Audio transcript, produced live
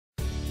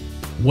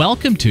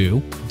Welcome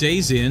to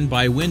Days Inn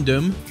by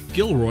Wyndham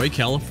Gilroy,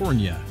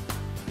 California.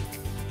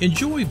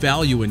 Enjoy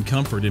value and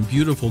comfort in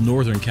beautiful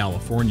Northern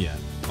California.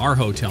 Our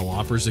hotel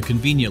offers a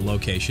convenient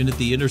location at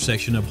the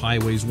intersection of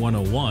Highways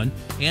 101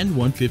 and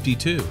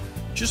 152,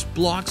 just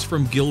blocks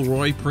from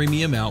Gilroy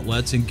Premium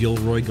Outlets and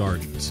Gilroy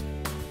Gardens.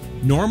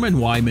 Norman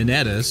Y.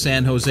 Mineta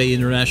San Jose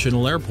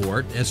International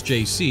Airport,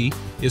 SJC,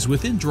 is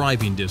within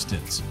driving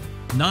distance.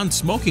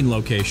 Non-smoking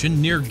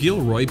location near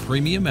Gilroy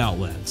Premium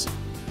Outlets.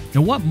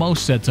 Now, what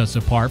most sets us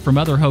apart from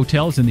other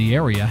hotels in the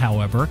area,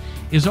 however,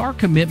 is our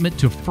commitment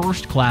to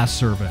first-class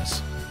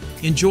service.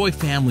 Enjoy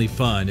family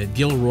fun at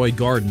Gilroy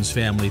Gardens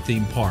Family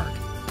Theme Park.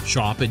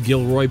 Shop at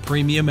Gilroy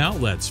Premium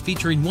Outlets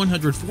featuring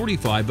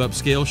 145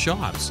 upscale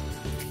shops.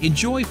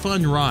 Enjoy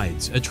fun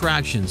rides,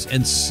 attractions,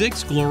 and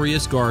 6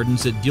 glorious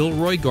gardens at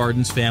Gilroy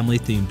Gardens Family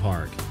Theme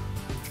Park.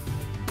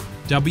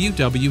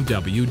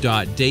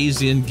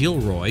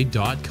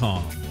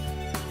 www.daysinGilroy.com